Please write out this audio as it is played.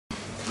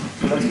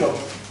So let's go.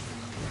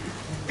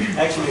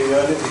 Actually, we are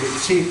a little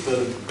bit cheap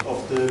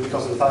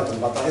because of the title,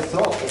 but I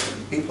thought that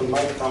people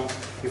might come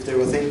if they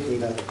were thinking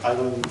that I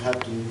don't have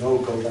to know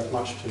Go that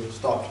much to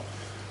start.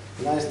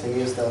 The nice thing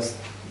is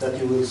that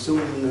you will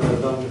soon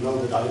learn to know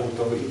that I don't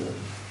go either.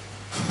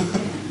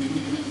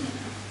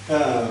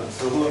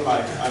 So who am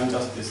I? I'm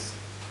just this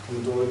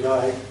Commodore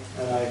guy,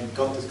 and I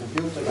got this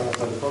computer, and I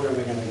started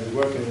programming, and I've been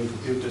working with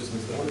computers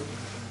and so on.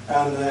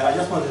 And I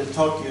just wanted to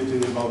talk to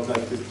you about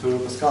like this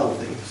Turbo Pascal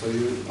thing, so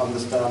you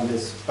understand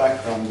this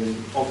background in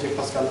Object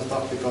Pascal and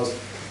stuff, because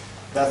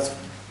that's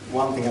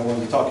one thing I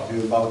want to talk to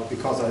you about,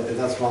 because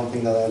that's one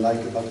thing that I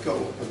like about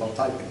Go, about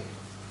typing.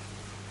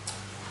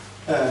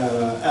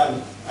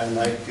 And I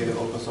like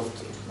open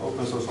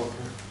source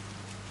software.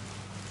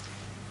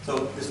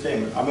 So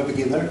disclaimer, I'm a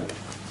beginner,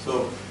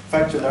 so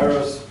factual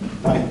errors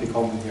might be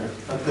common here.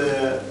 But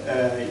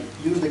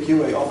use the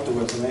QA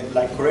afterwards and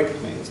like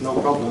correct me, it's no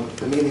problem.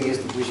 The meaning is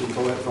that we should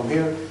go from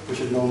here, we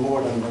should know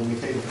more than when we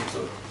came here.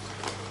 So,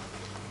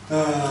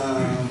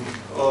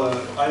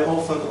 I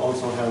often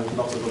also have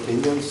lots of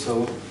opinions,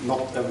 so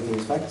not everything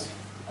is facts.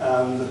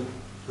 And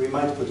we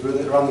might put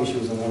running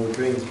shoes on our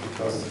brains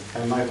because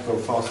I might go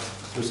fast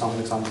through some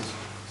examples.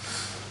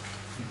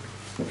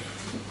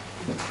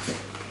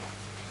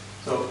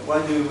 So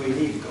why do we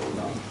need Go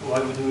now? Why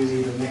do we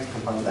need the next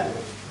compiled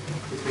language?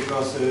 It's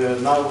because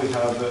now we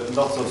have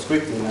lots of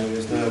scripting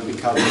languages that have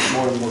become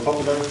more and more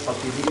popular, but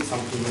we need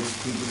something with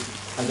speed.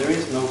 And there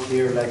is no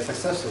clear like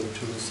successor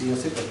to C and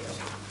C++.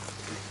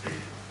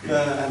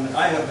 And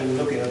I have been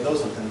looking at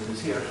those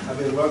alternatives here. I've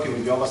been working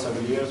with Java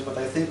several years, but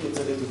I think it's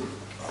a little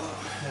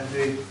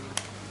heavy.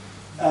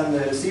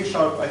 And C#,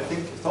 I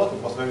thought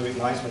it was very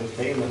nice when it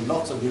came, and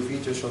lots of new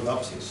features showed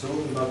up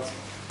soon, but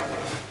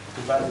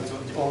too bad it's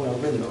only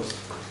on Windows.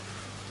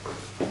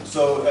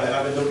 So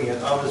I've been looking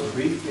at others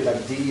briefly,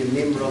 like D and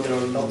Nimrod. There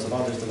are lots of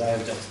others that I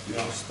have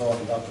just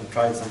started up and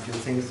tried some few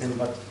things in,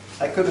 but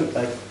I couldn't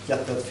like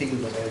get that feel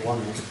that I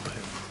wanted.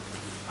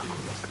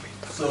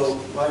 So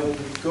why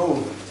did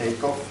Go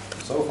take off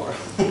so far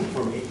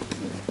for me?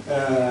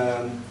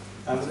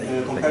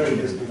 I'm comparing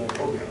this to like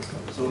Object.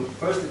 So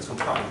first it's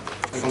compiled.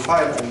 And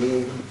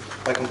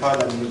by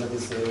compiled I mean that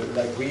it's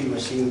like real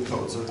machine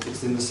code, so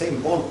it's in the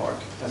same ballpark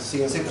as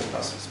C and C++,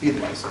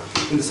 speed-wise.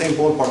 In the same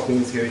ballpark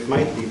means here it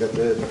might be that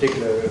the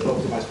particular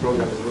optimized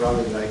program is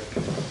running like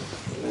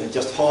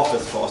just half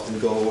as fast in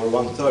Go or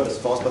 1/3 as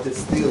fast, but it's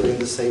still in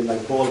the same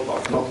like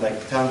ballpark, not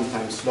like 10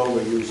 times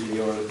slower usually,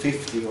 or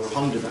 50 or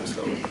 100 times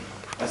slower,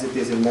 as it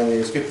is in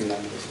many scripting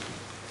languages.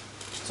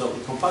 So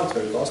it compiles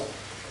very fast.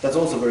 That's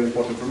also very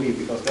important for me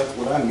because that's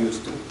what I'm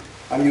used to.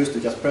 I'm used to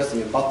just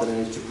pressing a button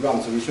and it should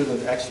run, so we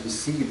shouldn't actually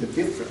see the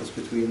difference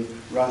between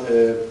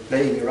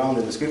playing around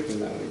in the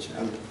scripting language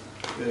and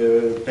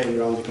playing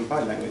around the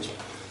compiled language.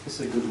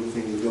 This is a good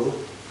thing to Go.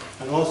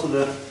 And also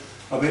the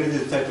ability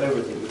to type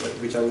everything,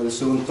 which I will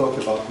soon talk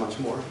about much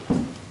more.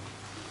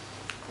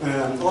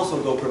 And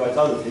also Go provides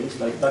other things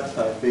like duck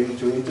typing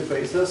through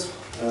interfaces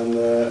and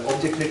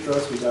object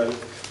clickers, which are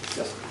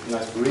just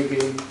nice for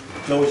rigging,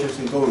 closures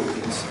and Go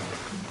routines.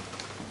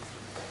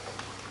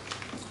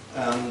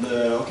 And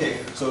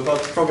okay, so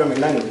about programming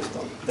languages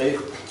then. They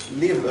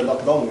live a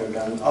lot longer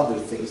than other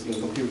things in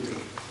computing.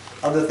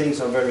 Other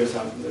things are very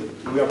simple.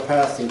 We are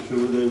passing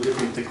through the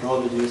different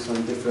technologies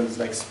and different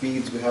like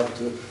speeds we have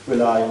to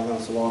rely on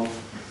and so on.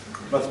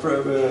 But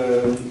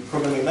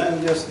programming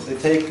languages, they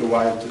take a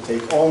while to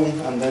take on,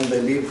 and then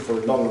they live for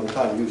a long, long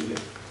time usually.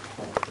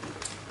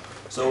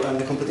 So, and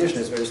the competition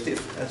is very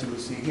stiff, as you will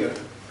see here.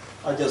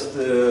 I just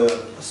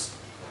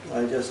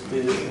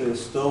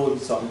stole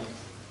some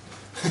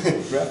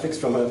graphics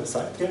from a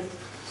site here.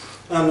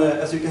 And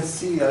as you can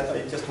see,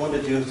 I just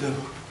wanted you to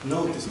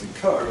notice the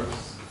curve,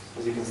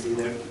 as you can see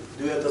there.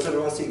 Does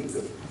everyone see it?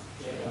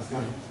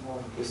 Yeah.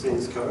 You see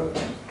this curve?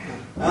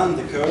 And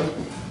the curve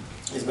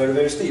is very,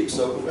 very steep.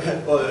 So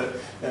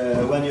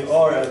when you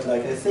are at,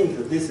 like, I think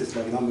that this is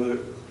like number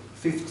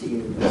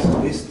 15 in this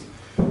list,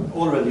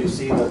 already you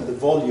see that the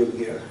volume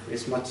here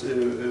is much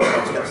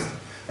less.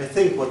 I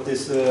think what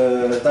this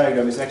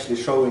diagram is actually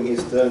showing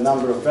is the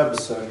number of web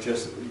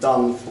searches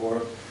done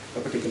for a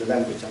particular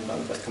language, and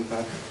then just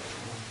compare.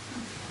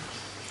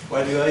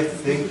 Why do I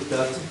think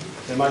that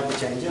there might be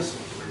changes?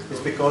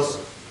 It's because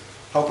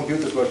how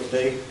computers work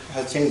today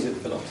has changed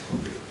it a lot.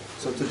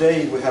 So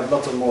today we have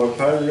lots of more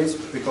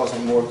parallelism because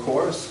of more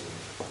cores.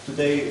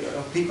 Today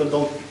people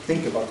don't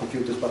think about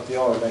computers, but they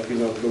are, like,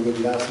 Google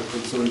Glass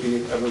will soon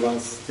be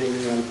everyone's thing,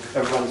 and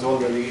everyone's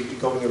already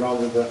going around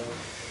with the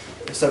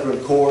several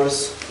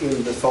cores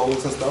in the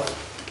phones and stuff.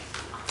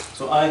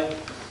 So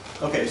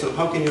so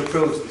how can you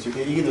approach this? You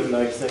can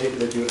either say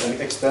that you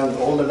extend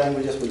all the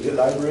languages with the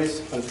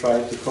libraries and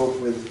try to cope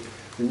with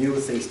the new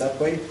things that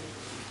way.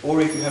 Or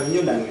if you have a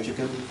new language, you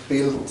can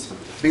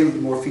build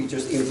more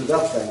features into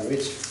that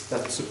language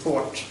that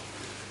support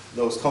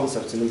those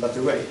concepts in a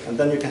better way. And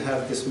then you can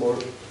have this more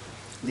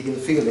lean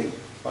feeling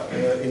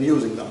in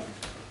using them.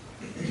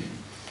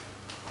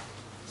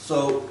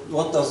 So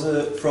what does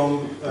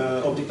from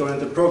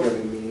object-oriented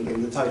programming mean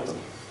in the title?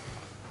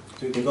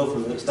 So you can go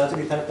from the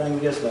statically typed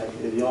languages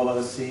like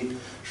Java, C,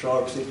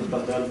 Sharp, C++,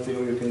 Delphi,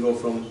 or you can go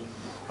from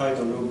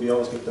Python, Ruby,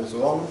 JavaScript, and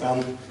so on.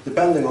 And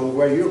depending on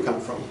where you come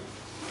from,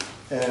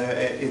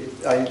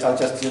 I'll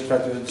just try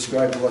to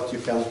describe what you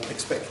can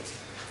expect.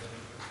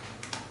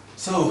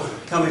 So,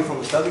 coming from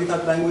a statically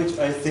typed language,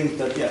 I think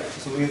that, yeah,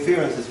 so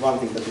inference is one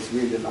thing that is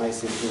really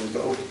nice in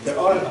Go. There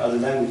are other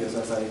languages,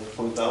 as I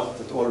point out,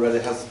 that already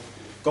has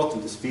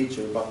gotten this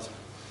feature, but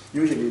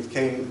usually it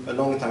came a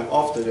long time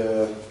after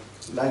the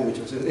language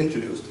was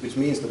introduced, which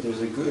means that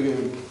there's a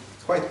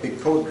quite big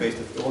code base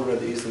that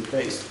already is in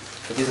place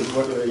that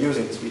isn't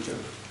using this feature.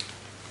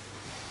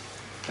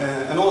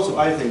 And also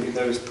I think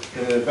there is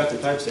better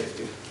type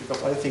safety,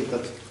 because I think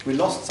that we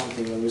lost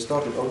something when we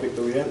started object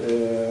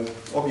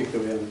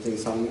orienting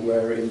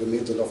somewhere in the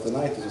middle of the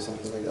 90s or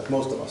something like that,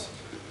 most of us.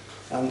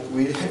 And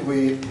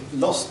we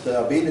lost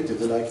the ability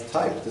to like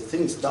type the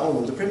things down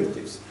on the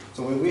primitives.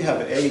 So when we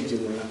have age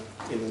in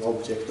an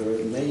object or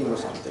a name or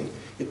something,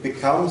 it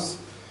becomes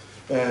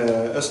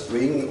a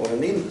string or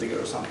an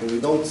integer or something. We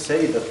don't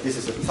say that this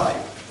is a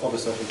type of a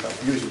certain type,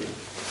 usually.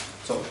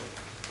 So,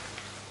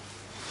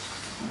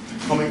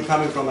 coming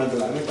from a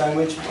dynamic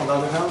language, on the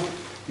other hand,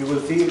 you will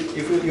feel,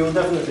 you will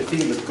definitely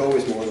feel that Go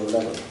is more low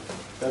level.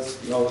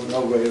 That's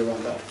no way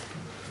around that.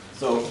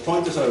 So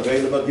pointers are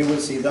available, you will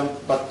see them,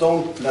 but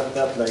don't let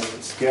that like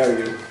scare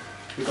you,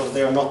 because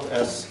they are not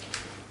as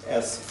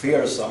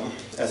fearsome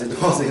as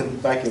it was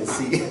back in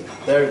C.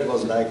 There it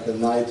was like the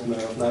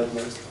nightmare of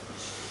nightmares.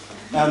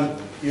 And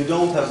you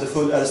don't have the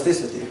full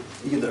elasticity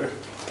either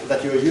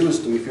that you're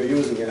used to if you're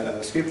using a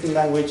scripting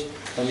language,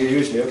 and you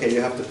usually, okay, you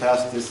have to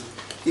pass this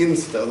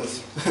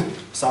instance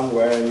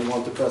somewhere and you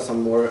want to pass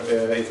some more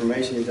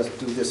information, you just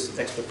do this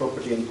extra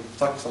property and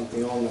tuck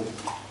something on and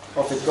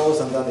off it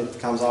goes, and then it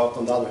comes out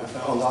on the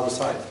other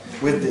side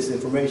with this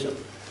information.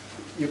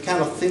 You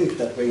cannot think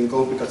that way in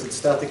Go because it's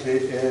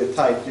statically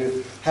typed.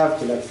 You have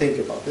to like think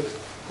about it.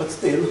 But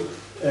still,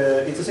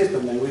 it's a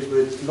system language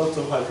with lots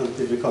of high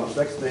productivity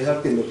constructs. They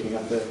have been looking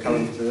at the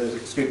current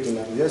scripting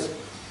languages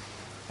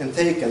and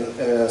taken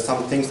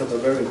some things that are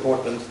very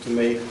important to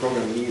make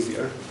programming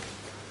easier.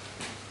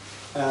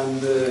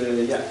 And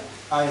yeah,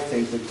 I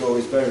think that Go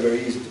is very, very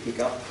easy to pick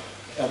up.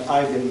 And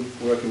I've been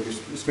working with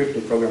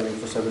scripting programming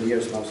for several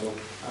years now, so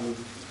I'm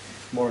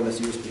more or less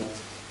used to that.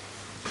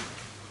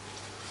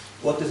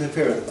 What is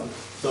inference then?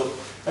 So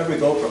every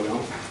Go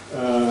program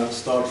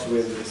starts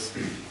with this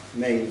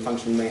main,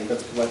 function main.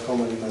 That's quite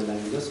common in many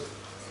languages.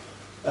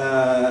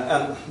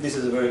 And this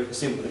is a very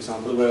simple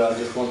example where I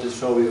just want to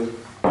show you.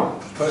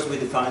 First we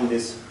define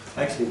this,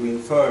 actually we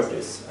infer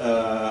this.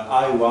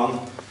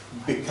 I1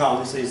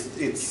 becomes,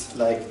 it's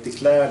like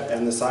declared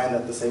and assigned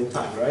at the same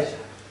time, right?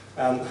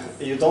 And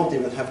you don't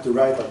even have to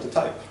write out the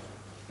type,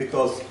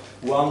 because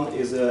 1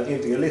 is an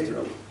integer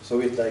literal. So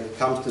it like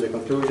comes to the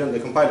conclusion, the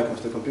compiler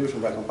comes to the conclusion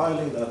by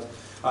compiling that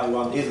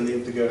I1 is an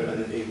integer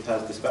and it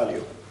has this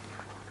value.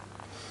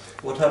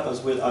 What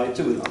happens with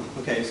I2 then?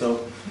 Okay, so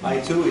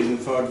I2 is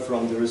inferred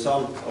from the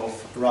result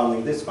of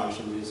running this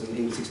function, which is an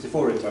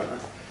int64 returner.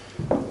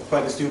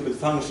 Quite a stupid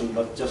function,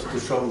 but just to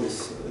show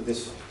this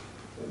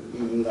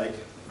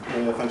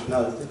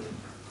functionality.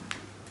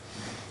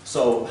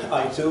 So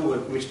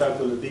I2, which type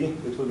will it be?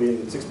 It will be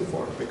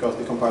int64, because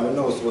the compiler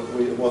knows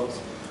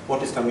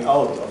what is coming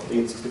out of the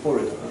int64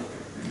 returner.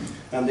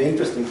 And the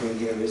interesting thing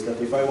here is that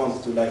if I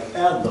want to like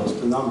add those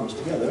two numbers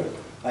together,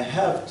 I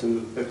have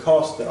to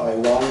cast the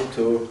I1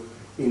 to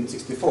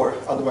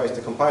int64, otherwise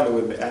the compiler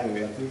will be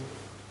angry at me.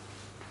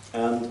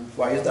 And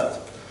why is that?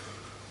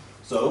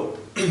 So,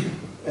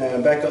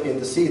 back in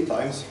the C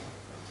times,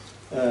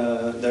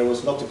 there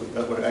was lots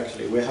of,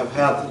 actually, we have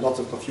had lots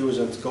of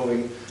confusions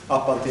going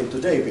up until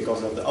today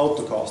because of the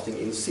autocasting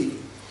in C.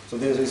 So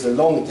there is a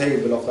long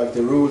table of like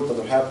the rules that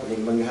are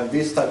happening. When you have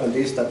this type and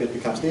this type, it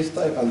becomes this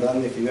type, and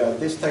then if you add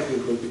this type,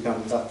 it will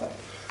become that type.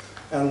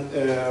 And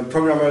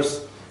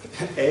programmers,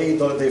 A,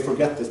 they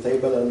forget this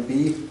table, and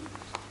B,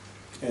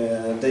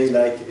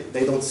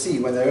 they don't see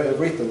when they're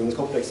written in a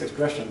complex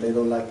expression, they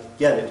don't like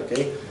get it,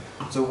 okay?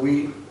 So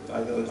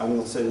I'm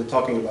not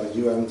talking about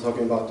you, I'm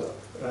talking about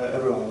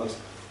everyone of us.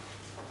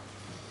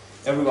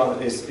 Everyone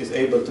is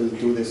able to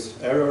do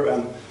this error,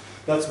 and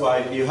that's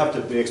why you have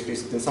to be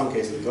explicit in some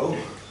cases in Go,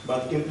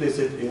 but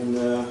implicit in,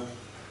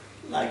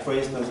 like for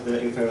instance,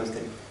 the inference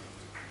thing.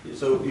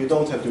 So you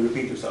don't have to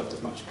repeat yourself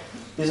that much.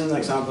 This is an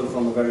example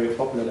from a very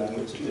popular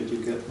language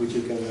which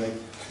you can like,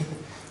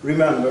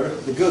 remember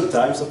the good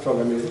times of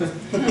programming.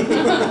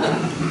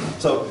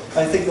 So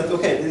I think that,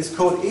 okay, this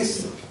code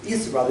is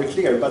rather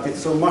clear, but it's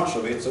so much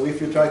of it. So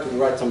if you try to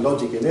write some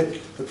logic in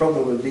it, the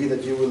problem will be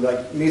that you will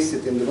like miss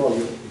it in the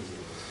volume.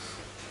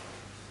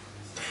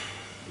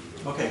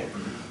 Okay,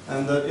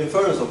 and the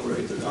inference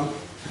operator,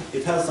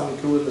 it has some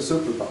cool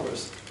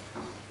superpowers.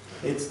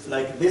 It's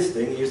like this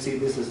thing, you see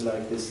this is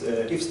like this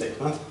if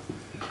statement.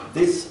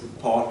 This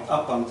part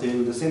up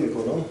until the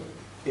semicolon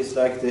is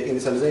like the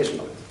initialization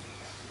of it.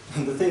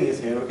 And the thing is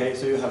here, okay,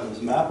 so you have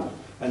this map,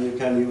 and you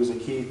can use a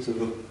key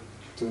to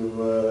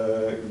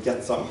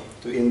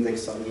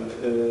index some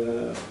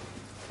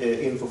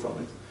info from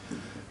it.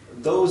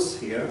 those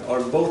here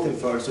are both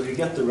inferred, so you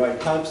get the right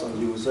types on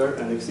user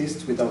and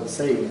exist without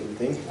saying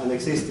anything. And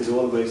exist is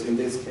always, in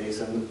this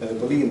case, a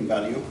Boolean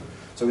value.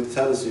 So it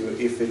tells you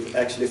if it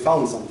actually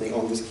found something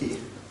on this key.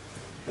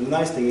 And the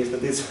nice thing is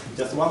that it's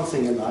just one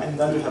single line.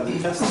 Then you have the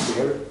test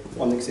here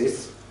on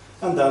exists.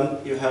 And then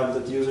you have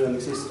that user and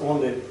exists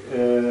only,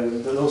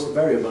 those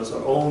variables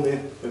are only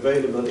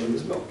available in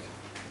this block.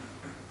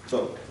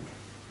 So,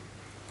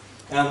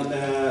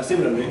 and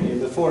similarly in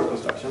the for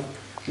construction,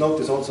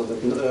 notice also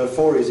that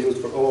for is used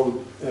for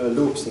all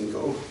loops in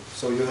Go.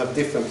 So you have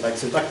different like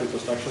syntactic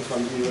constructions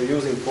when you are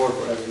using for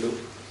every loop.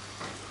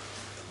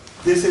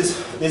 This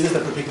is a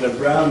particular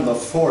brand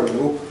of for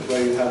loop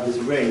where you have this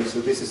range.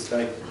 So this is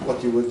like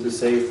what you would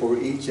say for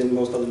each in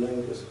most other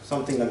languages,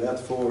 something like that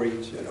for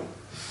each, you know.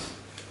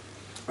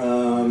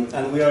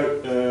 And we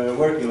are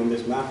working on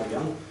this map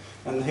again.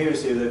 And here you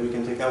see that we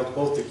can take out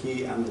both the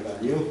key and the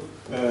value.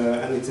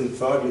 And it's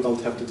inferred, you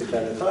don't have to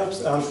declare the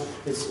types. And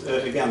it's,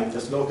 again,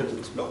 just local to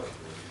this block.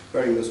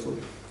 Very useful.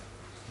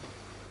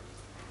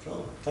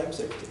 So, type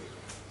safety.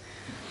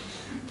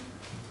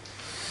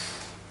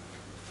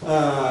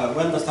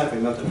 When does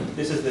typing matter?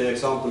 This is the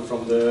example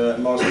from the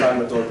Mars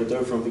climate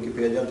orbiter from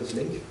Wikipedia, this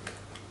link.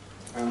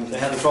 And they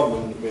had a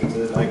problem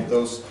with like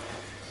those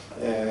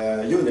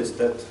units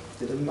that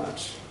didn't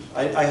match.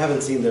 I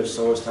haven't seen their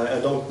source. I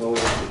don't know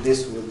if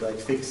this would like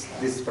fix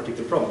this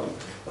particular problem.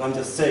 But I'm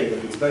just saying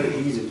that it's very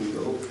easy to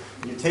go.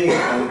 You take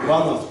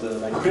one of the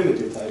like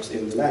primitive types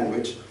in the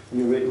language and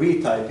you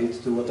retype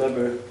it to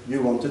whatever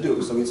you want to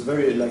do. So it's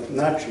very like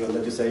natural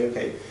that you say,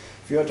 okay,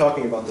 if you are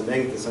talking about the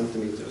length in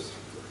centimeters,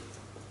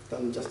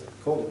 then just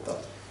call it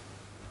that.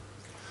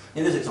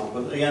 In this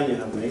example, again you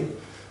have main.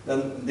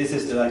 Then this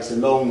is like the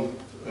long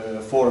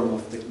form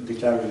of the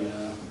declaring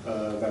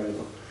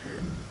variable.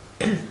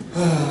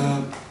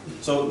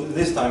 So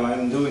this time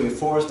I'm doing a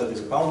force that is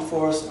a bound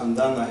force, and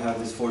then I have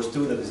this force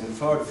 2 that is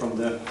inferred from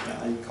the,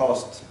 I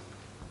cast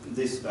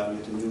this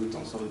value to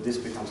Newton, so this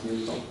becomes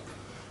Newton.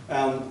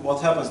 And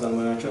what happens then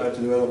when I try to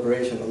do an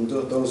operation on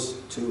those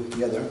two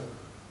together,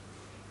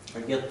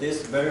 I get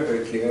this very,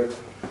 very clear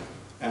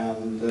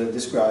and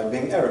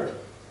describing error.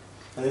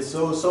 And it's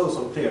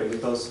so clear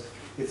because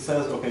it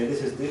says, okay,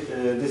 this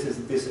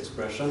is this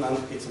expression, and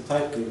it's a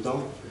type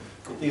Newton.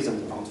 It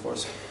isn't a bound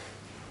force.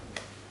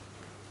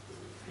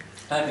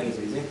 Typing is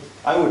easy.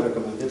 I would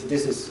recommend it.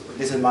 This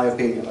is my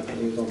opinion. Okay,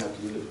 you don't have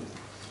to do it.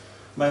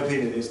 My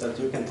opinion is that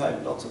you can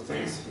type lots of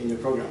things in your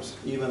programs,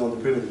 even on the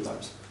primitive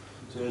types.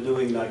 So you're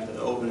doing like the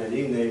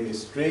OpenID name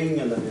is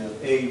string, and then you have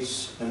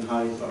age and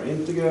height are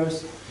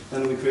integers.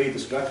 Then we create a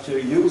structure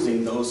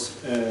using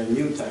those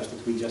new types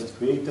that we just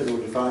created or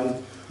defined.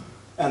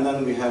 And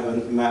then we have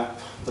a map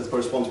that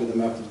corresponds with the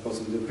map that was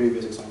in the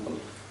previous example.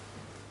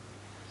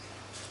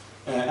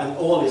 And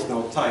all is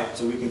now typed,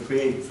 so we can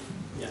create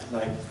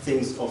like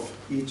things of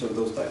each of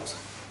those types.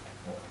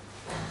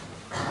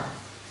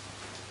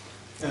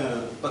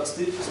 But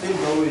still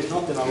Go is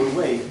not in our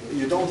way.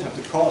 You don't have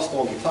to cast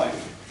all the time.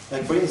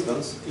 Like for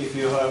instance, if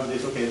you have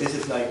this, okay, this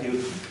is like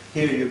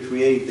here you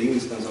create the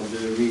instance of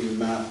the real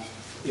map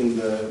in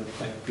the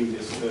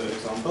previous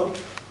example,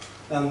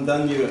 and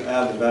then you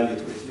add a value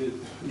to it.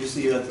 You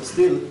see that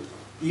still,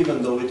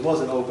 even though it was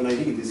an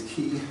OpenID, this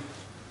key,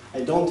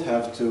 I don't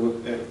have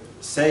to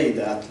say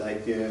that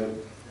like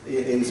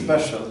in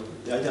special.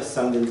 I just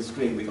send in the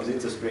string because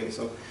it's a string,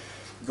 so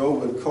Go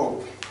will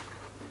cope.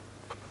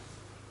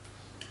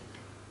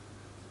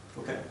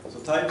 Okay, so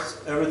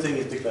types, everything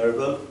is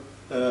declarable,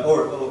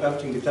 or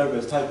everything declarable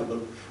is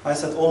typable. I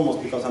said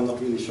almost because I'm not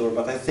really sure,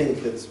 but I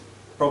think that's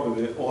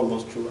probably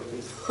almost true at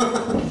least.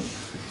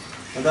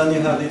 And then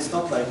you have, it's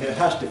not like a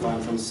hash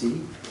defined from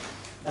C,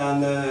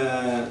 and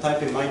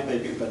typing might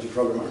make you a better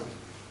programmer.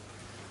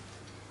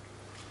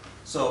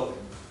 So,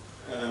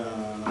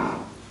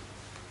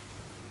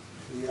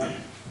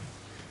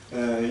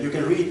 you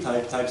can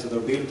retype types that are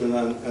built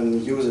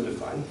and user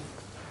defined,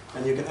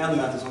 and you can add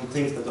methods on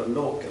things that are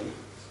local,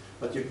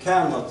 but you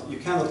cannot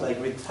like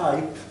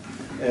retype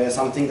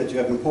something that you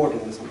have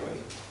imported in some way,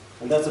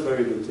 and that's a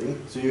very good thing.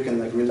 So you can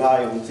like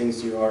rely on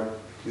things you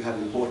have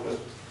imported,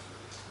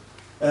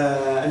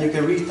 and you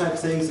can retype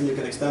things, and you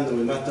can extend them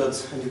with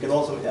methods, and you can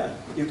also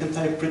you can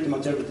type pretty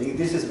much everything.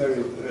 This is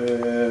very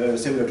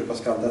similar to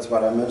Pascal. That's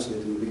why I mentioned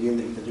it in the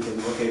beginning, that you can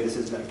do, okay, this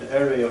is like the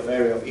array of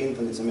int,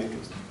 and it's a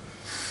matrix.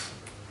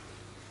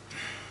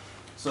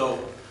 So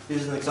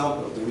this is an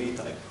example of the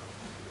retype.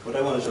 What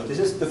I want to show, this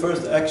is the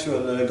first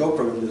actual Go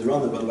program that is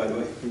runnable, by the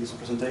way, in this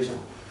presentation.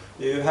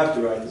 You have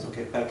to write this,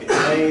 okay, package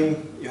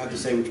name, you have to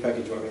say which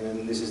package you are in,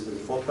 and this is the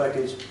default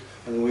package,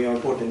 and we are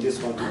importing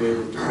this one to be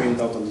able to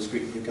print out on the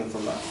screen. You can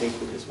from that think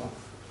with this one.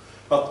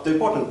 But the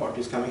important part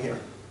is coming here.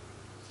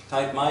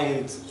 Type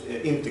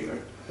myInt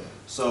integer.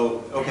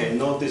 So, okay,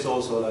 notice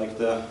also like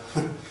the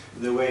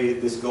the way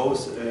this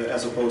goes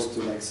as opposed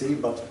to like C,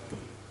 but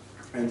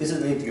and this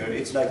is an integer.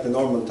 It's like the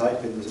normal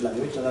type in this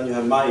language, and then you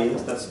have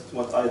myInt, that's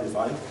what I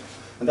define,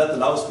 and that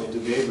allows me to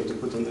be able to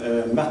put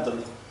a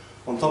method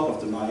on top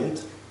of the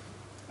myInt,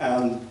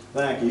 and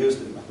then I can use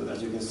the method. method,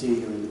 as you can see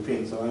here in the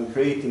print. So I'm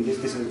creating this.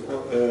 This is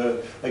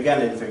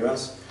again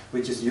inference,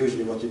 which is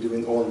usually what you do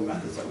in all the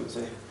methods, I would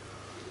say.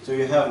 So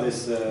you have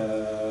this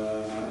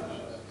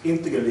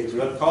integer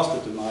literal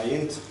casted to my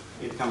int.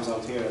 It comes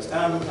out here as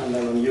m, and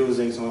then I'm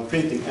using, so I'm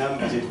printing m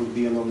as it would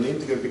be a normal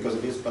integer because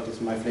it is, but it's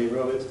my flavor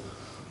of it.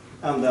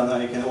 And then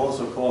I can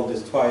also call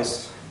this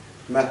twice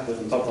method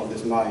on top of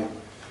this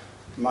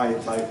my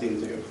typed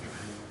integer.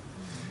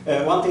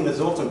 One thing that's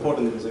also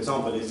important in this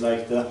example is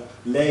like the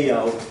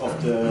layout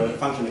of the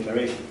function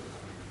declaration.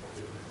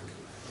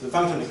 The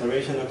function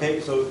declaration, okay,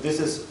 so this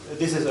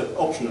is an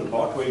optional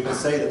part where you can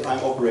say that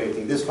I'm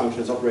operating, this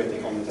function is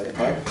operating on the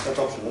type, that's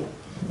optional.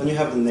 Then you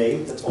have the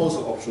name, that's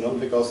also optional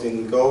because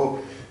in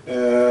Go,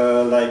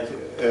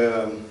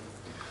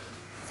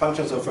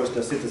 functions are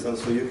first-class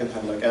citizens, so you can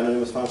have like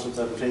anonymous functions,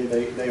 everything,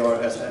 they are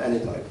as any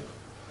type.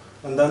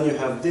 And then you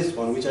have this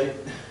one, which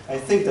I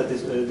think that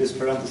this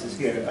parenthesis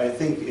here, I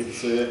think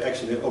it's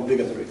actually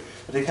obligatory.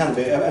 But it can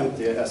be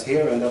empty as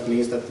here, and that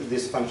means that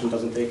this function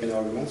doesn't take any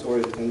arguments, or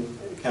it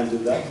can do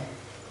that.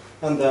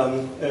 And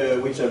then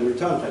whichever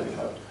return type you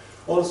have.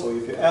 Also,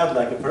 if you add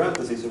like a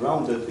parenthesis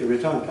around the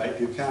return type,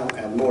 you can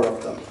add more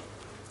of them.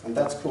 And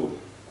that's cool.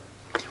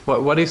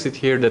 What is it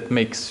here that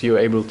makes you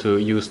able to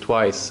use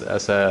twice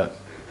as a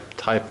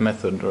type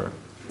method? Or?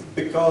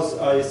 Because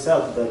I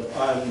said that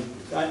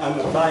I'm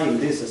applying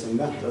this as a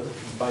method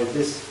by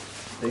this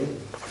thing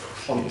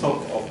on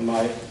top of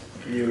my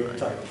new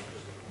type.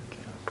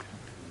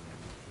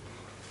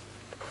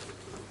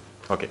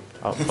 Okay,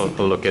 I'll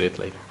look at it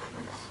later.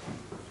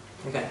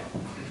 Okay.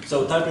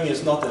 So typing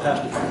is not a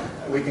hash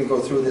define. We can go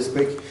through this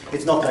quick.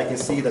 It's not like in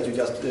C that you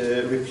just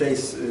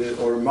replace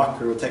or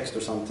macro text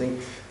or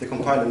something. The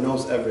compiler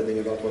knows everything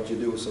about what you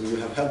do, so you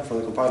have help from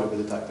the compiler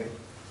with the typing.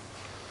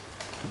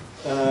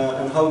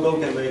 And how Go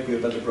can make you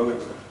a better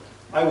programmer?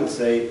 I would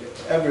say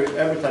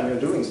every time you're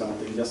doing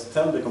something, just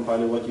tell the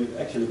compiler what you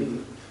actually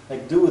mean.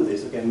 Like do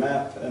this, okay,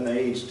 map an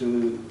age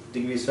to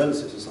degrees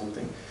Celsius or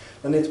something.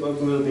 Then it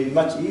will be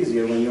much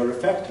easier when you're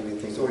refactoring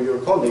things, or your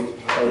colleague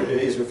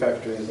is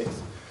refactoring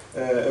things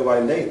a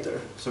while later.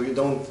 So you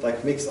don't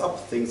like mix up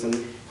things and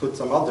put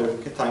some other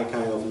kind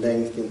of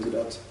length into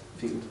that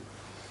field.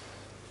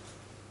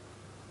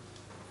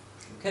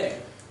 Okay,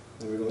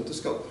 then we're going to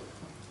scope.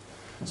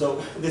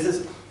 So this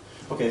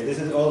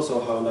is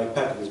also how like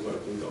packages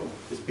work in Go,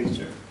 this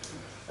picture.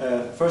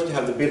 First you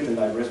have the built-in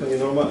libraries. When you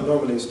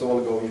normally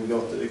install Go, you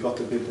got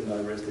the built-in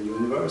libraries, the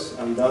universe,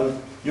 and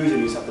then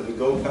usually you set up a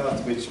Go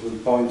path which will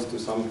point to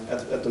some,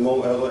 at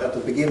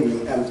the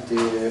beginning,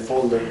 empty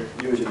folder,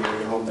 usually in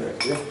your home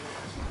directory.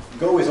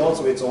 Go is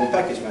also its own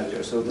package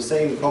manager, so the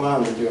same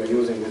command that you are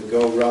using with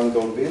Go run,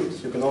 Go build,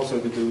 you can also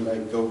do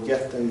like Go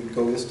get and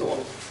Go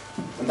install.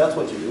 And that's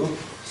what you do.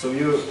 So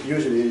you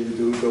usually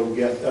do Go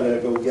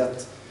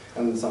get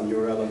and some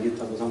URL on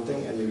GitHub or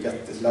something, and you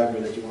get this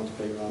library that you want to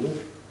play around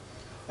with.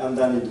 And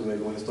then you do a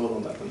Go install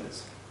on that, and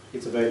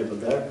it's available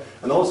there.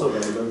 And also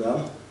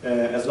available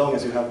then, as long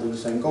as you have the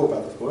same Go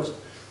path, of course,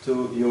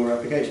 to your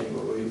application,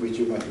 which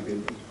you might be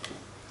building.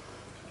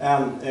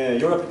 And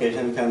your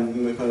application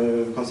can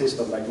consist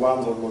of like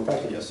one or more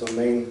packages. So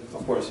main,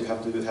 of course, you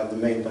have to have the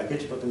main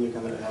package, but then you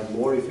can have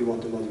more if you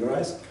want to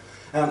modularize.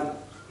 And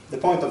the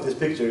point of this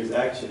picture is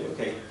actually,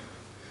 okay,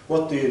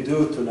 what do you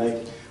do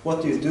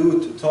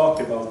to talk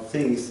about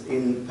things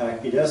in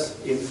packages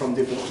from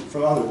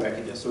other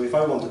packages? So if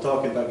I want to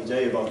talk in package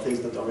A about things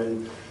that are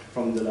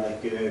from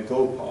the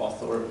Go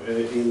path, or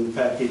in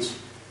package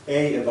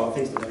A about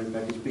things that are in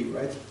package B,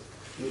 right?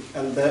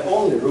 And the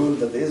only rule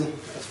that is,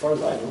 as far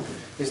as I know,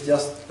 is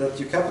just that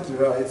you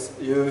capitalize,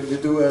 you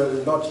do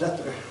a large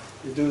letter.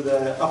 You do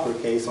the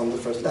uppercase on the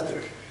first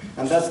letter.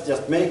 And that's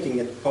just making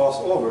it pass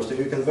over, so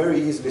you can very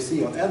easily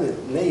see on any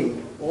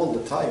name all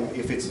the time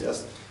if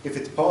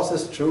it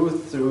passes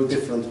through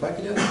different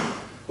packages,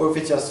 or if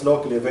it's just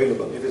locally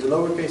available. If it's a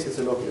lowercase, it's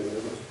a locally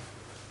available.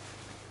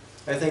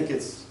 I think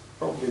it's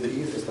probably the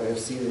easiest I have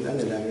seen in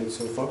any language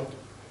so far.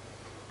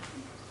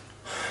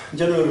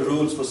 General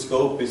rules for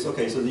scope is,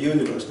 okay, so the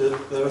universe,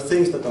 there are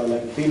things that are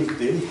like built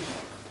in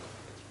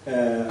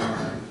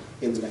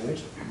the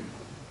language.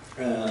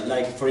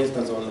 Like for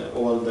instance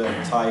all the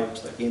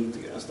types like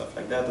integer and stuff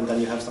like that, and then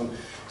you have some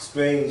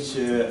strange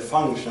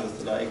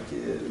functions like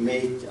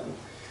make and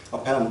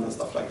append and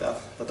stuff like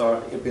that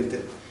are built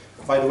in.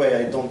 By the way,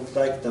 I don't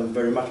like them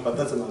very much, but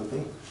that's another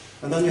thing.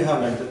 And then you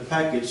have like the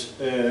package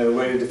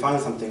where you define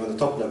something on the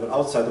top level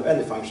outside of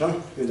any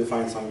function. You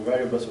define some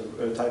variables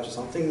or types or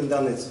something, and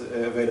then it's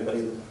available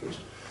in the package.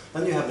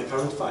 Then you have the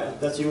current file.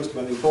 That's used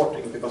when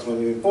importing, because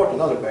when you import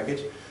another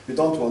package, you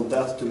don't want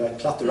that to like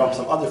clutter up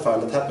some other file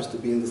that happens to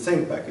be in the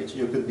same package.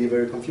 You could be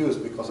very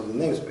confused because of the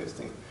namespace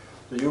thing.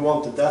 So you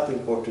wanted that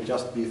import to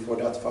just be for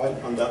that file,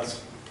 and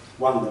that's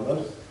one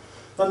level.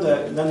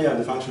 Then you have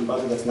the function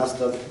body that's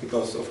nested,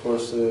 because of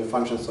course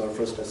functions are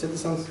first-class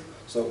citizens,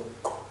 so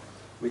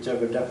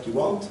whichever depth you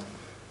want.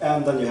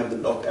 And then you have the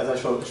block, as I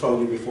showed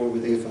you before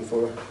with if and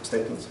for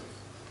statements.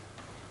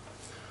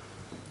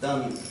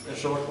 Then a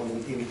short one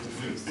in int to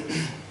freeze.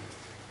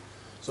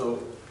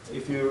 So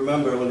if you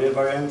remember all the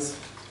variants,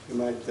 You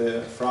might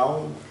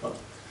frown, but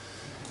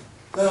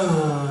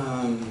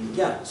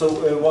yeah.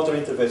 So what are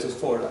interfaces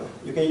for then?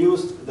 You can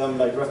use them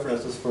like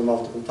references for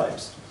multiple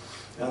types,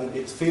 and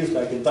it feels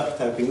like a duck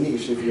typing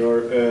niche if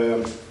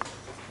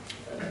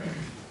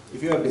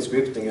you have been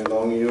scripting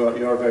along, you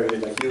are very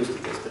like used to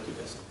this, that you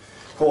just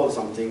call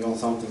something on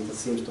something that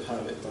seems to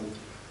have it, and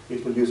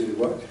it will usually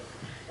work,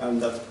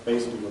 and that's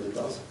basically what it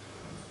does.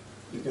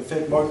 You can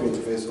fake marker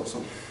interface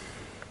also.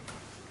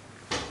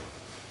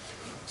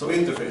 So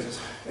interfaces,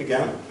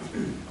 again,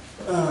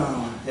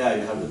 yeah,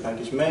 you have the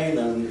package main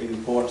and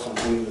import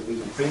something that we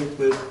can print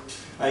with.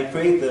 I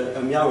create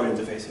a meower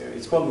interface here.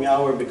 It's called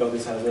meower because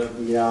it has a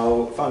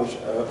meow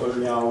function, or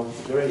meow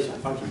declaration,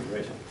 function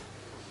declaration,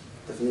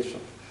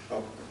 definition,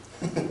 oh,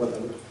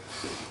 whatever.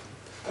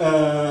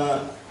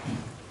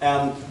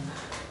 And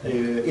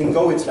in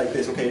Go it's like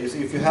this, okay, so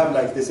if you have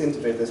like this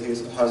interface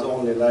that has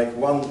only like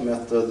one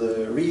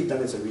method read,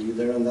 then it's a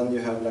reader, and then you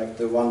have like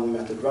the one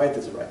method write,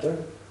 it's a writer.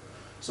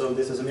 So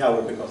this is a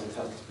meower because it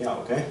has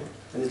meow, okay?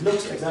 And it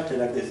looks exactly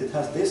like this. It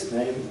has this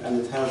name and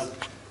it has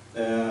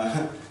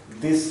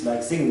this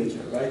like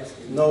signature, right?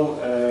 No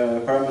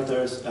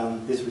parameters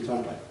and this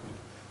return type.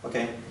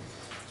 Okay,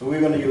 so we're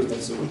going to use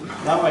that soon.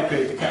 Now I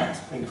create a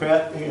cat, and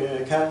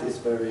cat is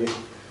very,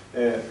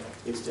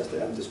 it's just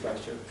an empty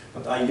structure.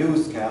 But I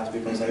use cat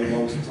because I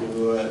want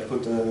to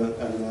put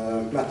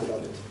a method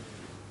on it.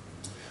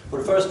 For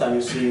the first time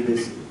you see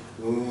this,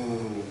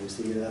 ooh, you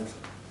see that?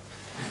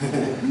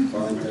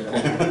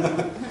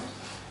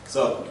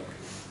 So,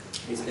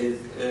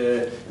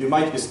 you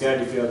might be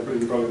scared if you are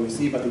programming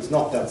C, but it's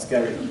not that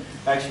scary.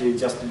 Actually, it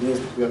just means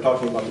that we are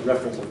talking about the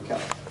reference of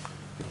cat.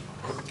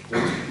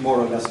 It's more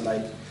or less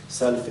like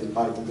self in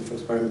Python, the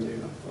first parameter, you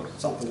know, or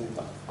something like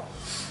that.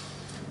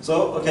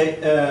 So,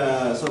 okay,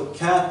 so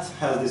cat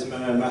has this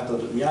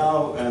method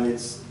meow, and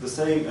it's the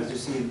same as you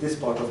see this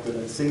part of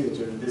the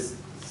signature. This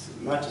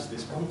matches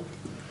this one,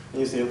 and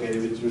you say, okay,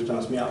 it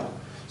returns meow.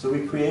 So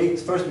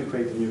first we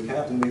create a new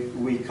cat, and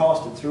we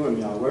cast it through a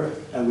meower,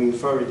 and we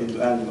infer it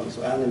into animal.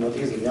 So animal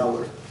is a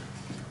meower,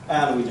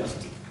 and we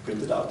just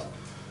print it out.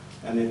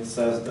 And it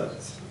says that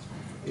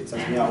it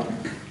says meow.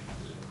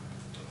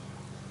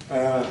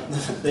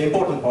 The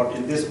important part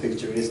in this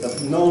picture is that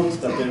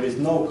note that there is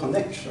no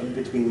connection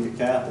between the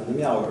cat and the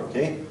meower,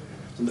 okay?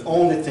 So the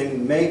only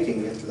thing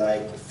making it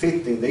like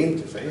fitting the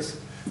interface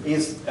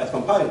is at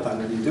compile time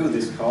when you do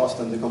this cast,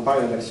 and the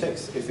compiler like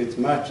checks if it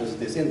matches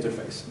this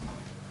interface.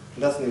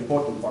 That's an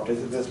important part.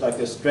 There's like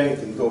a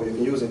strength in Go. You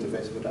can use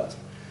interfaces for that.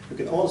 You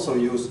can also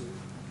use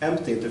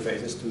empty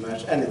interfaces to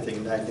match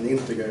anything, like an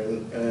integer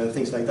and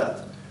things like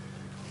that.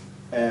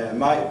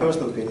 My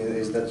personal opinion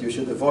is that you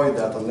should avoid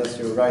that unless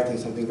you're writing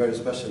something very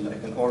special,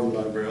 like an ORM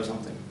library or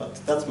something. But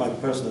that's my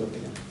personal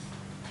opinion.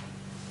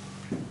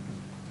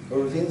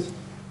 Routines?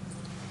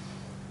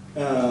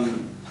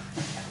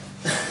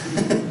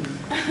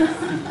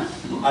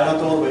 I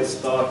don't always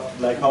start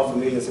like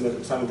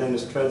 500,000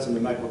 simultaneous threads in the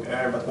MacBook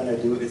Air, but when I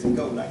do, it's in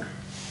Golang.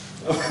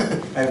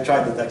 I have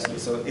tried it actually,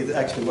 so it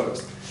actually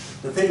works.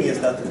 The thing is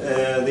that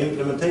the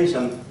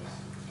implementation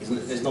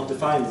is not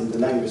defined in the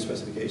language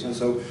specification,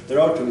 so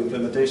there are two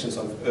implementations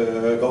of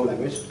Go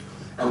language,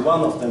 and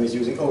one of them is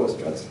using OS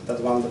threads,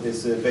 that one that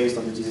is based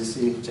on the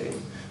GCC chain.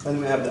 Then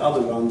we have the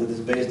other one that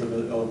is based on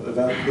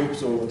event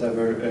loops or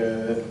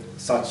whatever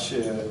such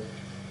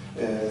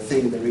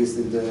thing there is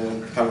in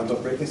the current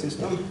operating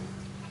system.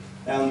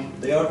 And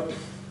they are,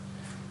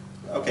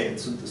 okay,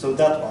 so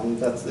that one,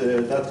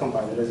 that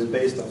compiler that is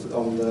based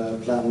on the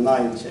Plan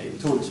 9 chain,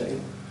 tool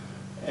chain,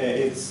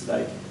 it's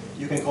like,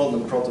 you can call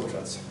them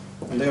proto-threads.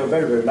 And they are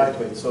very, very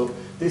lightweight. So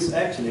this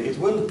actually, it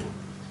will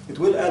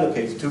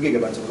allocate 2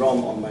 gigabytes of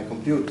RAM on my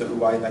computer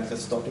while like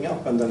that's starting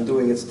up and then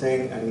doing its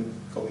thing and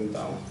going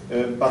down.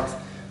 But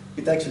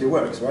it actually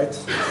works, right?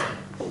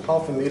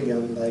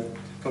 500,000 like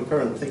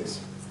concurrent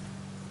things.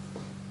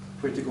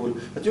 Pretty cool.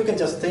 But you can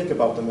just think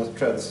about them as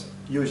threads,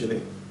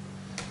 usually.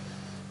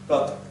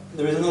 But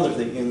there is another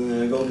thing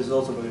in Go that is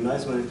also very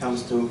nice when it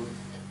comes to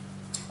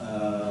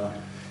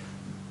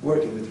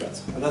working with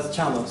threads, and that's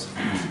channels.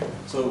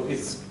 So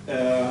it's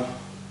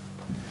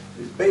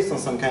based on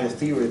some kind of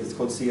theory that's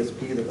called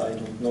CSP that I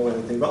don't know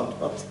anything about,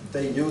 but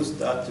they use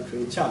that to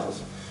create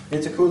channels.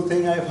 It's a cool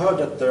thing. I've heard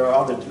that there are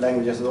other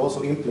languages that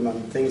also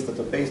implement things that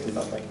are based on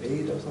that, like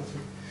Ada or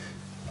something.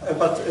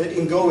 But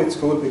in Go it's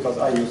cool because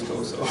I use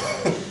Go, so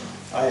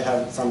I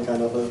have some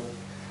kind of a,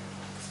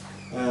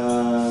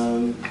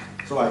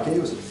 so I can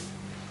use it.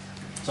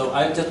 So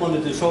I just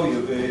wanted to show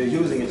you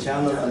using a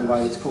channel and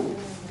why it's cool.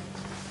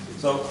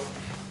 So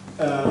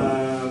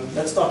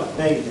let's start at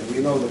making.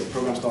 We know that the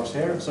program starts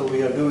here, so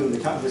we are doing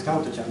this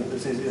counter channel.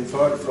 This is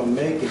inferred from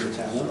making a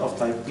channel of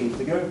type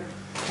integer,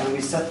 and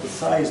we set the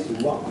size to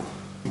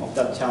 1 of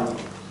that channel.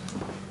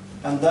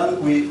 And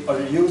then we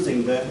are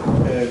using the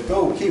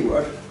Go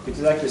keyword, which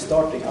is actually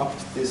starting up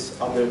this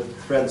other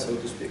thread, so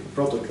to speak,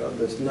 proto-thread.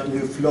 There's a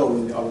new flow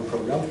in our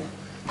program.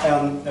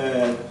 And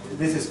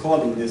this is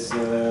calling this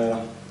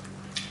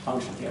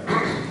function here.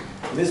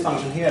 This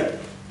function here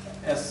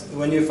as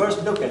when you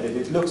first look at it,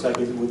 it looks like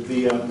it would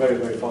be a very,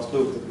 very fast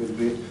loop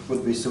that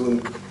would be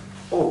soon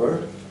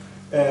over.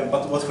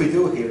 But what we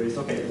do here is,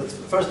 okay, let's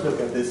first look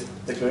at this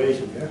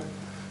declaration here.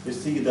 You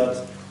see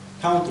that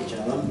counter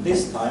channel,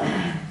 this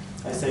time,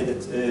 I say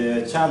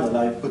that channel,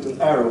 I put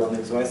an arrow on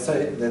it, so I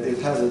say that it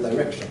has a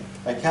direction.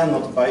 I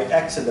cannot by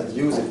accident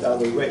use it the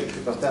other way,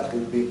 because that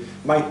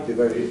might be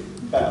very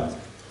bad.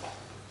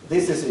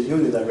 This is a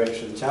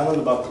unidirection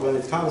channel, but when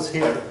it comes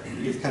here,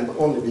 it can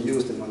only be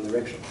used in one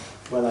direction,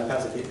 when I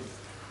pass it here.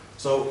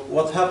 So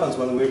what happens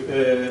when we,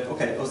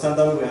 so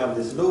then we have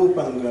this loop,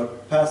 and we are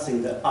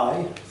passing the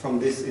I from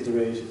this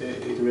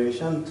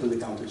iteration to the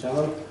counter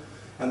channel,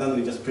 and then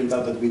we just print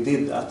out that we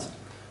did that.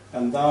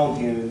 And down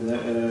here in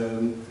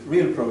the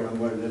real program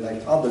where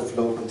the other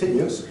flow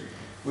continues,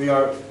 we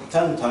are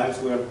 10 times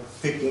we are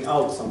picking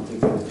out something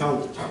from the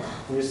counter channel.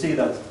 And you see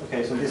that,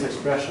 okay, so this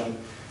expression,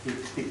 it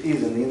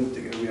is an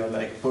integer we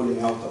are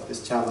pulling out of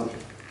this channel.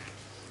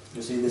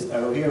 You see this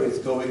arrow here is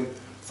going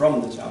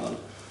from the channel.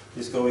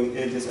 This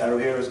arrow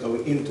here is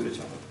going into the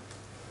channel.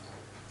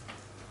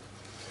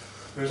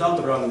 The result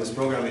of running this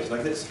program is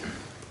like this.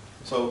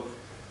 So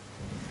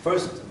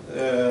first,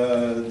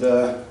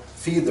 the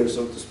feeder,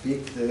 so to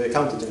speak, the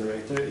counter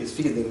generator is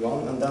feeding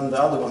one, and then the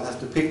other one has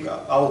to pick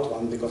out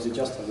one because it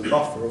just has a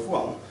buffer of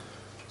 1.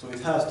 So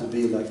it has to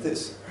be like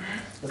this.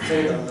 Let's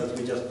say then that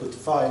we just put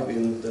 5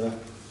 in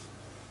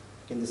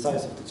the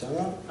size of the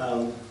channel,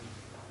 and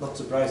not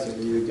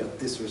surprisingly you get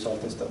this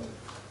result instead.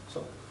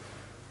 So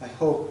I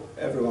hope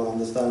everyone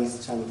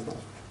understands channels now.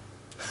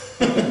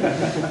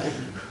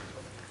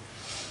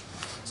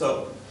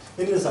 So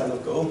in the design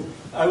of Go,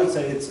 I would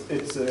say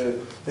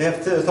they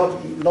have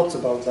thought lots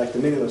about the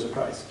minimal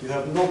surprise. You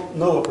have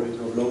no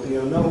operator overloading, you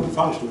have no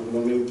function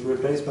overloading,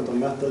 replacement of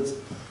methods,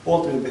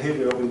 altering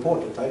behavior of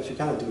imported types, you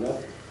cannot do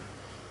that.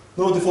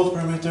 No default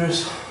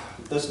parameters,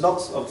 there's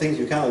lots of things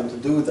you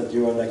cannot do that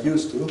you are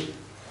used to.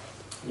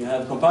 You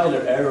have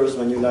compiler errors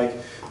when you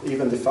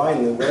even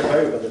define a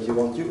variable that you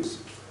won't use.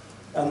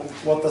 And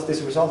what does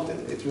this result in?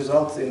 It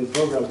results in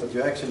programs that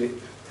you actually,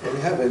 when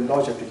you have a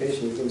large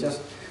application, you can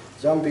just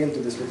jump into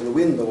this little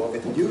window of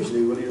it, and usually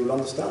you will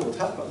understand what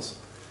happens.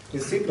 In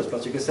C++, you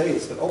can say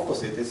it's the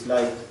opposite. It's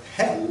like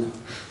hell.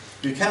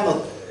 You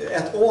cannot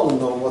at all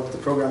know what the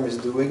program is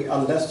doing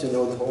unless you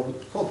know the whole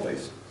code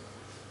base.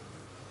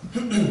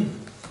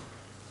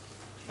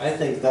 I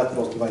think that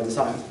was by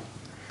design.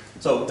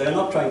 So they're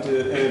not trying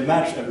to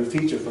match every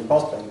feature from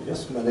past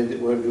languages when they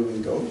were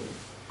doing Go,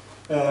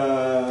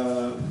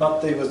 but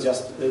they were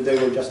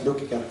just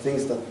looking at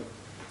things that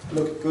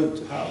look good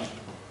to have.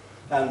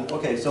 And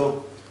okay,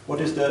 so what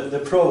is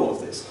the pro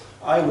of this?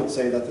 I would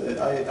say that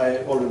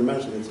I already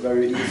mentioned it's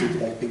very easy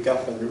to pick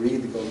up and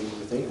read Go and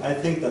everything. I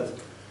think that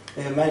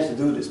they have managed to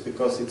do this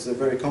because it's a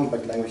very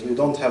compact language and you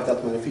don't have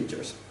that many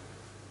features.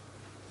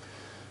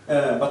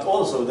 But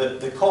also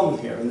the con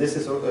here, and this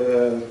is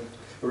a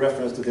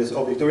reference to this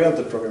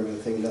object-oriented programming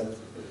thing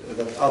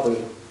that other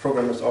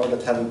programmers are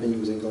that haven't been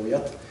using Go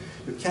yet.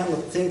 You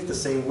cannot think the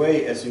same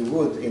way as you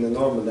would in a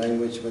normal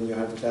language when you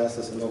have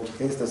classes and object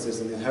instances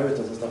and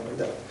inheritance and stuff like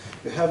that.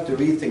 You have to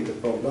rethink the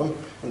problem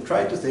and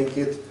try to think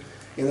it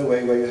in a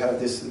way where you have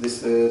this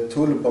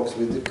toolbox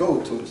with the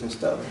Go tools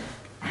instead.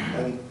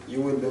 And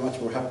you will be much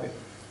more happy.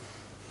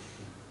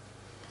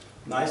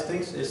 Nice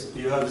things is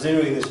you have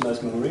zero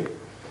initialized memory.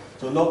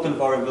 So local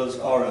variables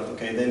aren't,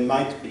 okay, they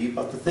might be,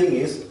 but the thing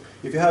is,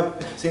 if you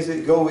have, since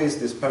Go is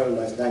this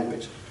parallelized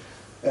language,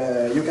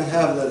 you can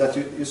have that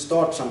you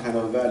start some kind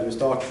of value,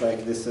 start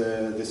this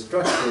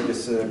structure,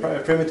 this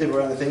primitive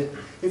or anything.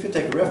 If you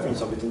take a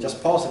reference of it and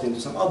just pass it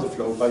into some other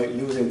flow by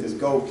using this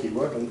Go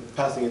keyword and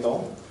passing it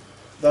on,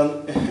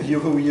 then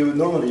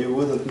normally you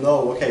wouldn't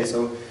know, okay,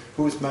 so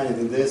who's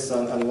managing this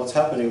and what's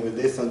happening with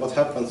this and what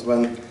happens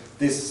when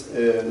this,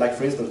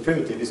 for instance,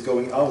 primitive is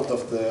going out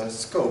of the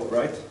scope,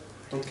 right?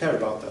 Don't care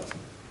about that.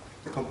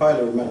 The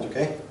compiler will manage,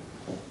 okay?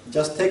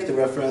 Just take the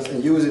reference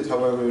and use it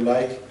however you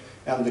like,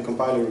 and the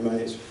compiler will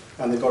manage,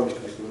 and the garbage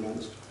collector will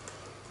manage.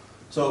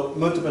 So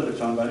multiple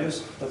return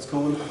values, that's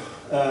cool.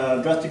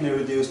 Drastically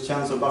reduced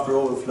chance of buffer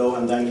overflow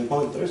and dangling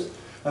pointers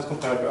as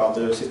compared to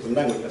other system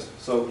languages.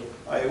 So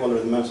I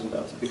already mentioned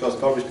that because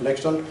garbage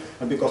collection,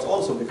 and because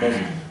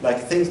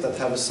things that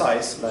have a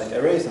size, like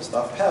arrays and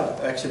stuff,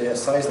 have actually a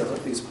size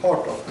that is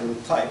part of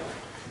the type.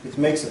 It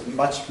makes it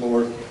much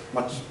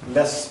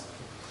less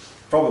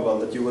probable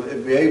that you will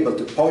be able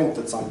to point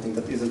at something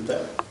that isn't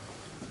there.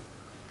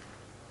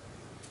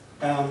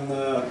 And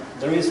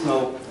there is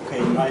no, okay,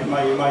 you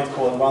might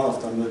call one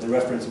of them the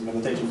reference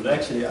implementation, but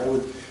actually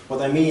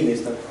what I mean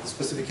is that the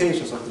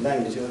specifications of the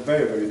language are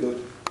very, very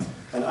good.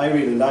 And I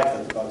really like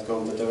that about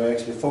Go, that they're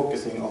actually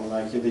focusing on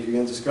that you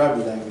can describe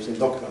the language in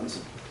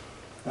documents.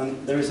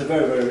 And there is a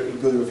very, very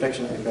good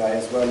reflection API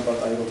as well,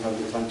 but I don't have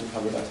the time to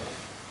cover that.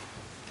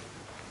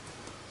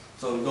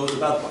 So it goes the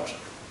bad part.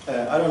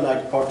 I don't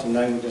like parts in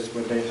languages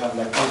where they have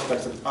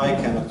constructs that I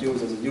cannot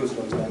use as a user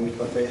of the language,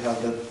 but they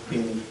have that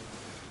in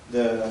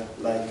the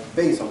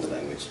base of the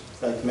language,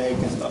 like make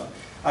and stuff.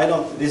 I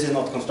don't. This is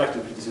not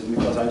constructive criticism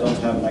because I don't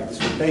have like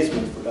this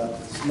replacement for that.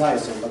 It's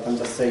nicer, but I'm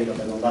just saying that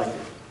I don't like it.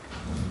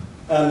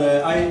 And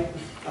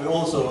I'm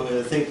also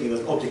thinking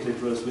that object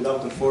literals,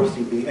 without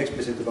enforcing being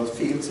explicit about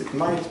fields, it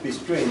might be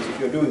strange if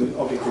you're doing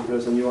object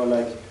literals and you are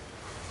like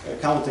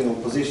counting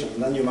on position.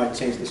 Then you might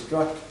change the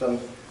struct. And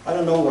I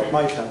don't know what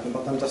might happen,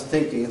 but I'm just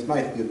thinking it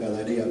might be a bad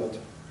idea. But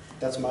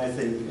that's my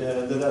thing.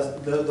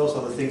 Those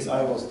are the things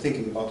I was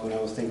thinking about when I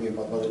was thinking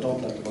about what I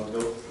don't like about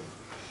Go.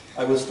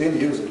 I will still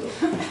use it though.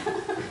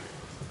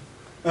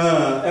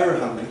 Error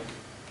handling.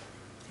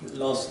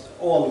 Lost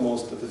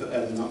almost at the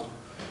end now.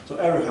 So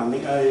error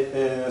handling,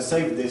 I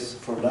saved this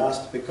for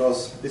last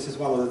because this is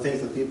one of the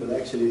things that people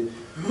actually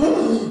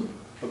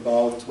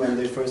about when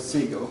they first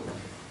see Go.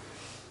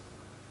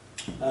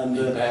 And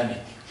panic.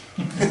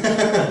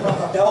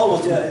 yeah,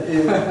 almost.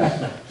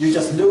 Yeah, you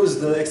just lose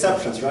the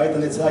exceptions, right?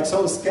 And it's like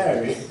so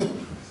scary.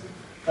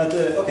 And,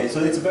 okay, so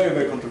it's very,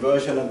 very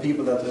controversial, and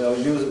people that are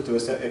used to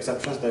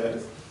exceptions, they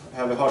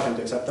have a hard time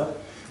to accept that.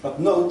 But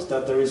note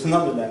that there is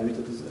another language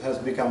that has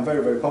become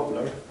very, very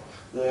popular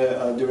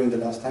during the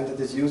last time that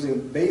is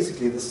using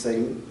basically the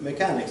same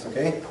mechanics,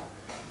 okay?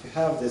 You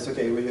have this,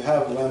 okay, where you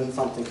have when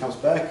something comes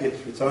back, it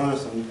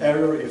returns an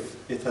error if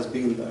it has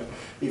been there.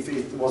 If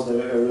it was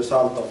a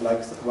result of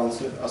like one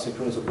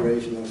asynchronous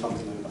operation or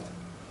something like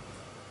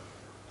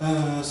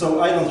that.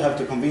 So I don't have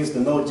to convince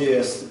the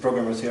Node.js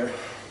programmers here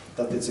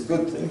that it's a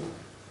good thing.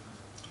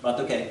 But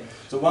okay,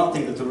 so one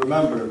thing to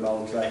remember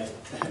about like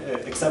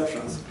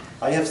exceptions.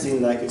 I have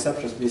seen like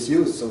exceptions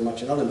misused so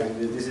much in other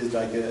languages. This is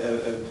like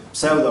a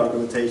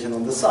pseudo-argumentation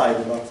on the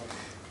side, but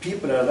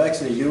people have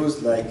actually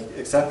used like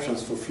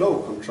exceptions for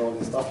flow control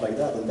and stuff like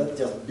that, and that's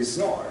just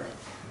bizarre.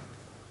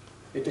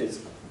 It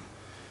is.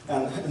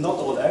 And not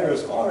all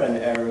errors are any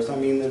errors. I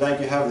mean, like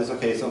you have this,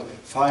 okay, so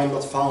find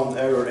not found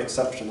error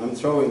exception. I'm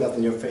throwing that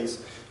in your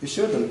face. You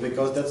shouldn't,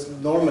 because that's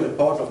normally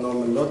part of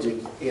normal logic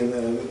in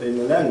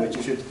a language.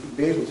 You should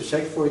be able to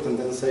check for it and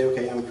then say,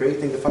 okay, I'm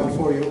creating the file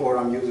for you, or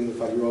I'm using the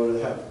file you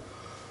already have.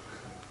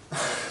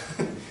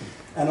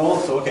 And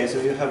also, okay, so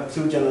you have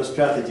two general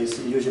strategies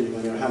usually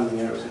when you're handling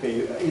errors.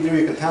 Okay, either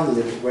you can handle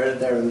it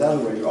there and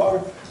then where you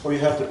are, or you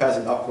have to pass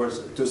it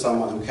upwards to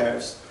someone who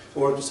cares,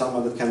 or to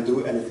someone that can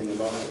do anything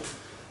about it.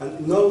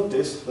 And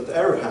notice that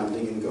error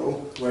handling in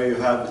Go, where you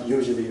have,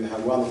 usually you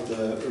have one of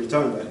the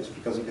return values,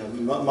 because you have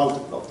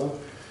multiple of them,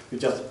 you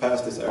just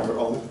pass this error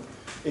on.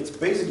 It's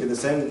basically the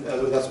same,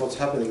 that's what's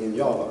happening in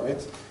Java,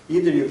 right?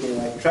 Either you can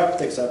like trap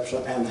the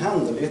exception and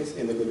handle it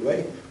in a good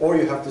way, or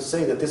you have to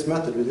say that this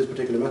method, with this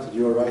particular method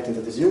you are writing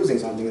that is using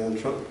something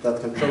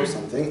that can throw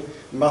something,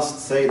 must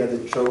say that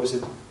it throws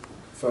it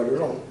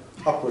further on,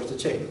 upwards the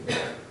chain.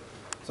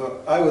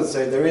 So I would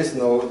say there is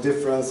no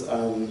difference,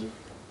 and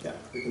yeah,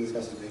 we can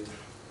discuss it later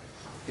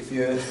if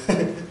you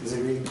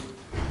disagree.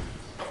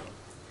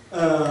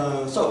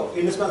 So,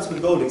 indispensable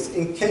Go links,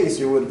 in case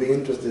you would be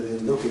interested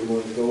in looking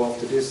more to go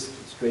after this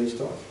strange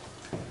talk.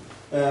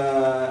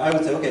 I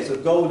would say, okay, so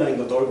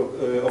golang.org,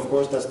 of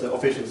course, that's the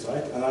official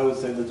site, and I would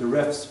say that the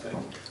ref spec.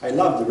 I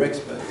love the ref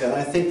spec, and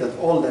I think that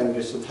all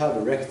languages should have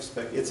a ref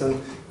spec. It's a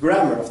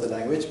grammar of the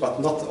language, but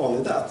not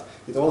only that.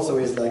 It also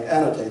is like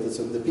annotated,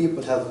 so the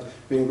people have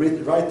been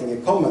writing a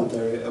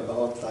commentary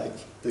about like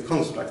the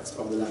constructs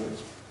of the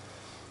language.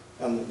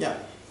 And yeah,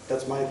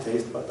 that's my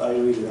taste, but I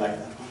really like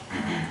that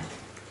one.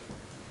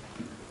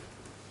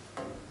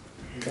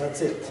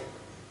 That's it.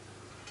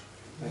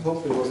 I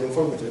hope it was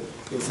informative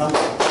in some way.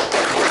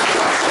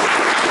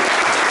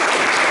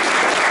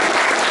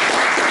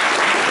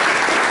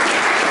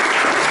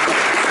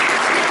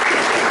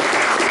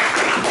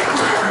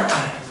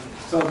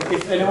 So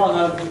if anyone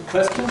has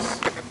questions,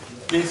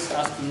 please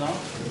ask them now.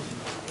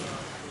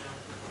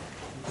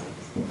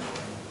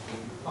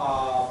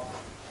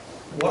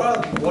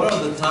 What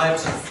are the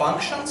types of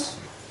functions?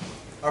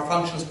 Are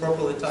functions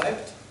properly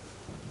typed?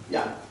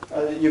 Yeah,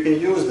 you can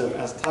use them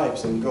as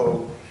types in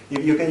Go.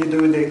 You can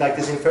do like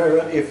this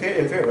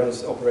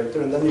inference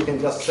operator, and then you can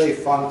just say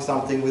func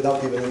something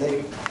without even a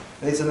name.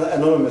 And it's an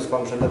anonymous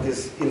function that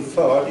is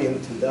inferred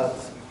into that.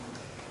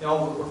 Yeah,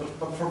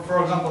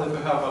 for example, if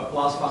you have a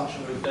plus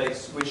function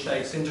which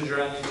takes integer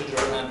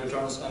and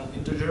returns an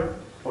integer,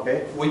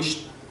 Okay.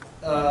 which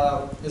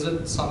is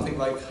it something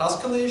like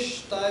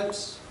Haskell-ish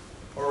types,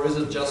 or is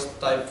it just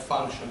type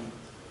function,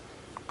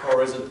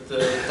 or is it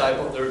the type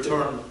of the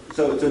return?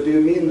 So do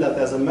you mean that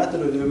as a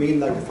method, or do you mean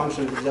like a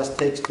function that just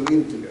takes two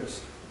integers?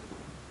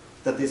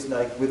 That is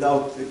like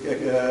without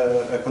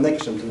a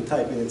connection to the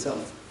type in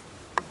itself?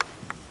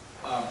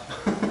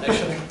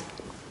 Actually,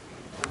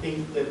 I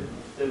think that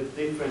the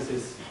difference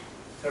is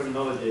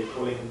terminology,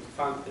 calling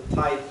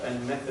type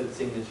and method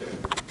signature.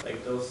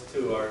 Like those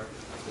two are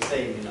the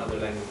same in other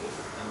languages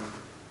and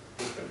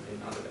different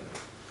in other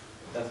languages.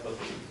 That's what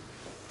we mean.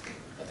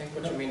 I think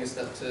what you mean is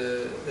that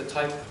the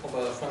type of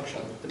a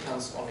function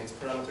depends on its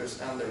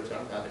parameters and the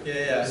return value.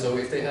 yeah. So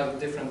if they have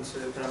different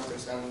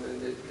parameters and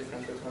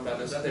different return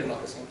values, they're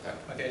not the same type.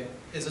 Okay.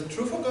 Is it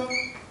true for Go?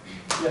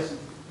 Yes.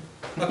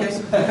 Okay.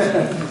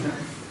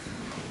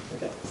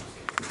 Okay.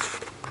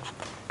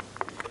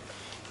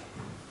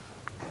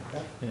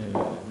 Yeah.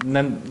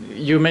 Then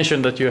you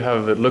mentioned that you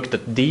have looked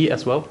at D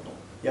as well.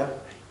 Yeah.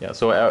 Yeah.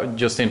 So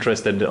just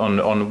interested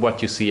on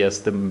what you see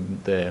as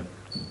the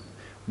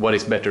what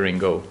is better in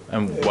Go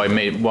and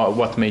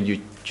what made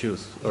you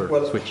choose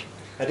or switch.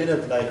 I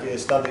didn't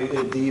study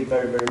D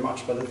very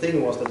much, but the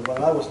thing was that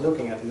when I was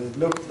looking at it, it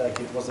looked like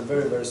it was a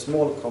very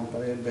small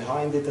company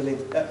behind it,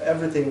 and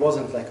everything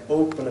wasn't like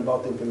open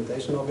about the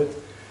implementation of it.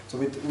 So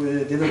we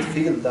didn't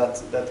feel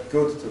that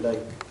good to like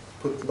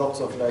put lots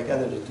of like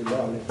energy to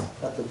learn it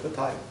at the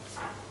time.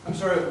 I'm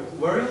sorry,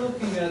 were you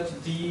looking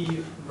at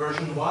D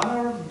version 1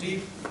 or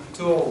D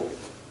 2.0?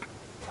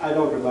 I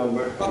don't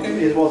remember.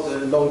 Okay. It was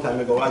a long time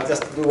ago. I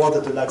just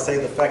wanted to like say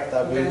the fact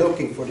that I've been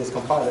looking for this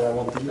compiler I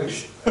want to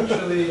use.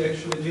 Actually,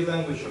 D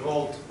language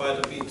evolved quite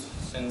a bit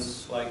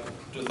since like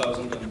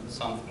 2000 and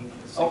something.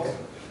 Okay.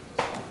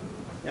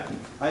 Yeah.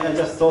 I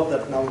just thought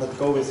that now that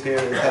Go is here,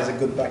 it has a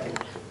good backing.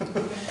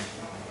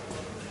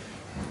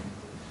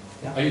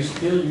 Yeah. Are you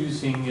still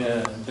using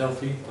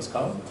Delphi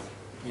Pascal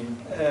in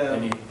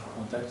any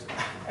context?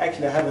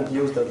 Actually, I haven't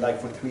used it like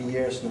for 3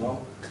 years now,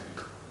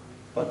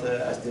 but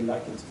I still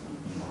like it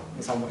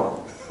in some way.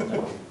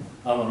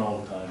 I'm an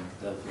old-time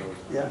Delphi.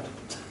 Yeah.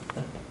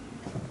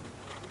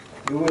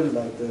 You will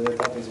like the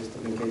typing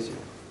system in case you.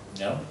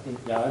 Yeah,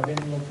 I've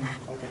been looking.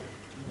 Okay.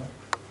 Yeah.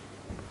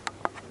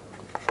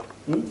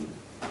 Hmm?